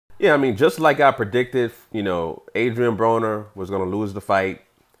Yeah, I mean, just like I predicted, Adrien Broner was going to lose the fight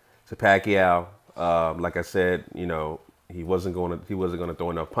to Pacquiao. Like I said, he wasn't going to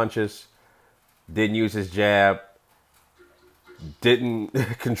throw enough punches. Didn't use his jab. Didn't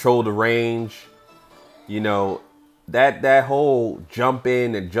control the range. You know, that whole jump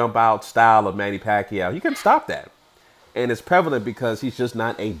in and jump out style of Manny Pacquiao, he couldn't stop that. And it's prevalent because he's just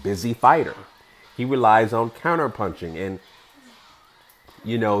not a busy fighter. He relies on counter punching, and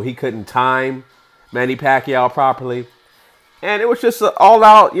he couldn't time Manny Pacquiao properly. And it was just all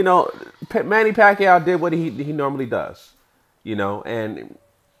out, Manny Pacquiao did what he normally does, and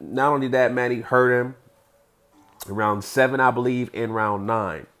not only that, Manny hurt him in round 7, I believe, in round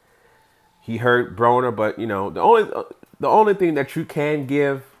 9. He hurt Broner, but, the only thing that you can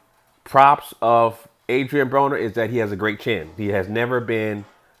give props of Adrien Broner is that he has a great chin. He has never been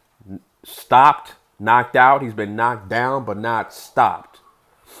stopped, knocked out. He's been knocked down, but not stopped.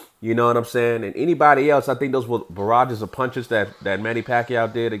 You know what I'm saying? And anybody else, I think those were barrages of punches that Manny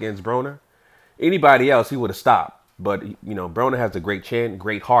Pacquiao did against Broner. Anybody else, he would have stopped. But, Broner has a great chin,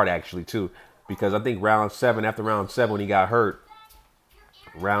 great heart, actually, too. Because I think after round 7, when he got hurt,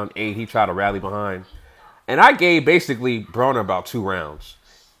 round 8, he tried to rally behind. And I gave, basically, Broner about 2 rounds.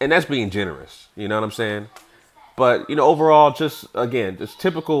 And that's being generous. You know what I'm saying? But, overall, just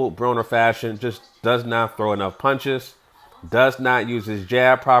typical Broner fashion. Just does not throw enough punches. Does not use his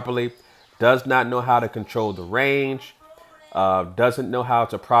jab properly. Does not know how to control the range. Doesn't know how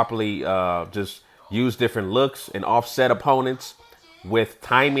to properly just use different looks and offset opponents with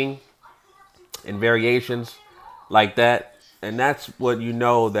timing and variations like that. And that's what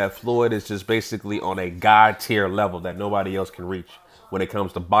that Floyd is just basically on a God tier level that nobody else can reach when it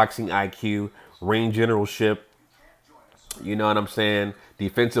comes to boxing IQ, ring generalship, you know what I'm saying,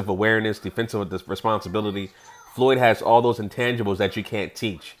 defensive awareness, defensive responsibility. Floyd has all those intangibles that you can't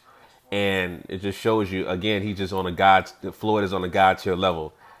teach. And it just shows you, again, Floyd is on a God tier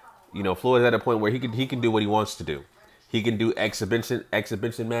level. Floyd is at a point where he can do what he wants to do. He can do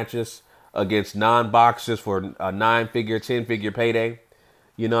exhibition matches against non-boxers for a 9-figure, 10-figure payday.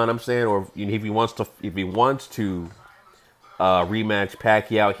 You know what I'm saying? Or if he wants to rematch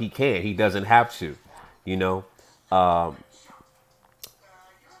Pacquiao, he can. He doesn't have to.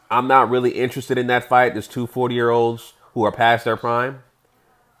 I'm not really interested in that fight. There's 2 40-year-olds who are past their prime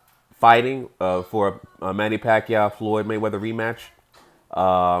fighting for a Manny Pacquiao Floyd Mayweather rematch.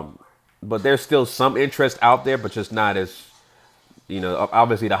 But there's still some interest out there, but just not as,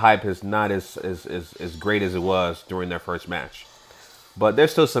 obviously the hype is not as great as it was during their first match. But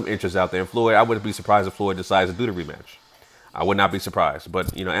there's still some interest out there. And Floyd, I wouldn't be surprised if Floyd decides to do the rematch. I would not be surprised.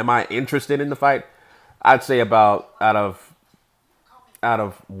 But, am I interested in the fight? I'd say about out of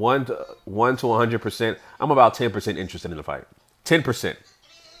 1 to 100%, I'm about 10% interested in the fight. 10%.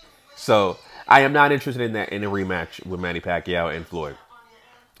 So I am not interested in a rematch with Manny Pacquiao and Floyd.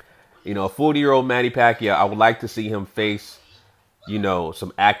 A 40-year-old Manny Pacquiao, I would like to see him face,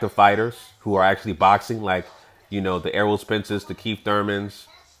 some active fighters who are actually boxing, like, the Errol Spencers, the Keith Thurmans,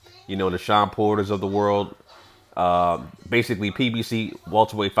 the Sean Porters of the world. Basically PBC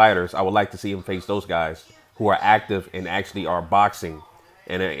welterweight fighters. I would like to see him face those guys who are active and actually are boxing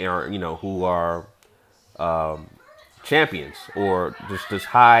and are, who are champions or just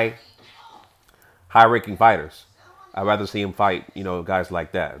high-ranking fighters. I'd rather see him fight, guys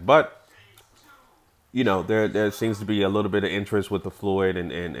like that. But, there seems to be a little bit of interest with the Floyd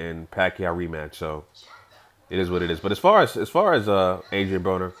and Pacquiao rematch. So it is what it is. But as far as Adrien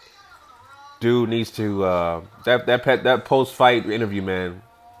Broner, dude needs to that post-fight interview, man.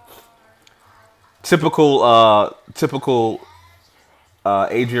 Typical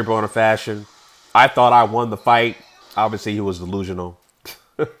Adrien Broner fashion. I thought I won the fight. Obviously, he was delusional.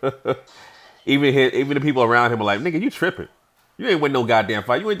 Even the people around him were like, "Nigga, you tripping? You ain't win no goddamn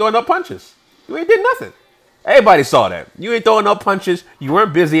fight. You ain't throwing no punches. You ain't did nothing." Everybody saw that. You ain't throwing no punches. You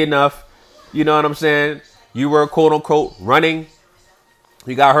weren't busy enough. You know what I'm saying? You were quote unquote running.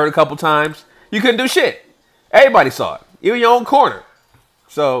 You got hurt a couple times. You couldn't do shit. Everybody saw it. Even your own corner.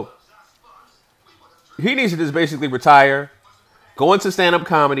 So he needs to just basically retire, go into stand-up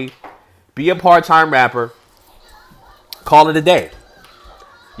comedy, be a part-time rapper, call it a day.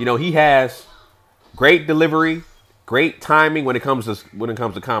 He has great delivery, great timing when it comes to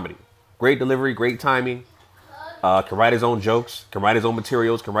comedy. Great delivery, great timing. Can write his own jokes, can write his own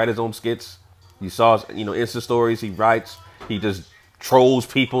materials, can write his own skits. You saw his, Insta stories. He writes. He just trolls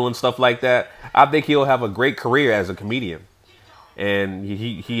people and stuff like that. I think he'll have a great career as a comedian. And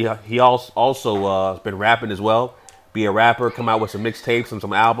he also has been rapping as well. Be a rapper, come out with some mixtapes and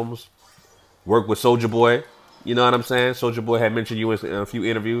some albums. Work with Soulja Boy. You know what I'm saying? Soulja Boy had mentioned you in a few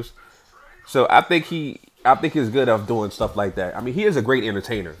interviews. So I think he's good at doing stuff like that. I mean, he is a great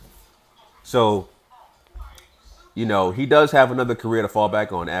entertainer. So, you know, he does have another career to fall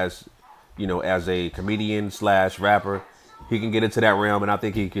back on as, you know, as a comedian / rapper. He can get into that realm, and I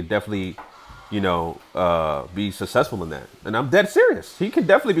think he could definitely, you know, be successful in that. And I'm dead serious. He could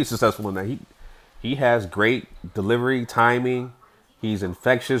definitely be successful in that. He has great delivery, timing. He's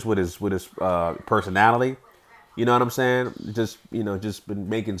infectious with his personality. You know what I'm saying? Just, you know, just been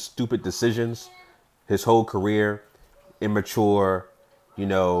making stupid decisions his whole career, immature, you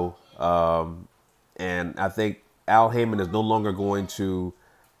know, and I think Al Heyman is no longer going to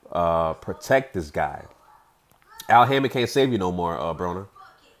protect this guy. Al Heyman can't save you no more, Broner.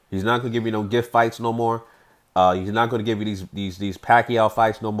 He's not going to give you no gift fights no more. He's not going to give you these Pacquiao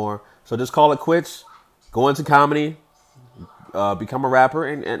fights no more. So just call it quits. Go into comedy. Become a rapper.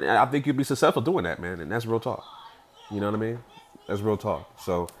 And I think you'll be successful doing that, man. And that's real talk. You know what I mean? That's real talk.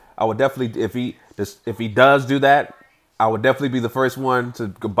 So I would definitely, if he does do that, I would definitely be the first one to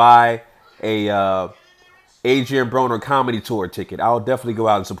buy a Adrien Broner comedy tour ticket. I would definitely go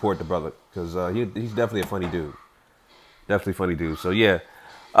out and support the brother because he's definitely a funny dude. Definitely funny dude. So yeah.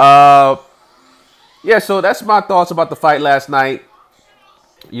 Yeah, so that's my thoughts about the fight last night.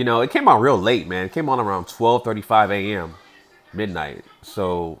 You know, it came out real late, man. It came on around 12:35 a.m. midnight.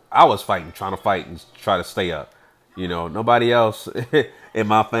 So I was trying to fight and try to stay up. You know, nobody else in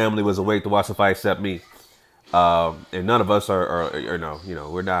my family was awake to watch the fight except me. And none of us are no, you know,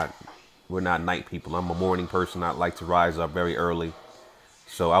 we're not night people. I'm a morning person. I like to rise up very early.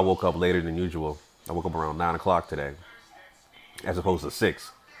 So I woke up later than usual. I woke up around 9 o'clock today, as opposed to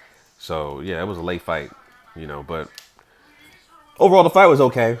 6. So yeah, it was a late fight, you know, but overall the fight was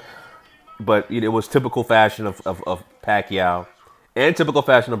okay. But you know, it was typical fashion of Pacquiao and typical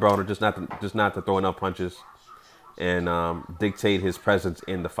fashion of Broner, just not to throw enough punches and dictate his presence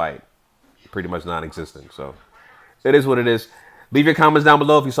in the fight. Pretty much non-existent. So it is what it is. Leave your comments down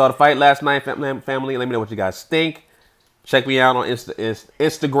below if you saw the fight last night, family. Let me know what you guys think. Check me out on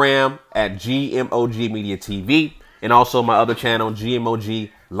Instagram at GMOG Media TV. And also my other channel,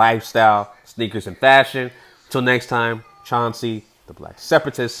 GMOG Lifestyle, Sneakers, and Fashion. Till next time, Chauncey, the Black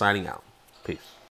Separatist, signing out. Peace.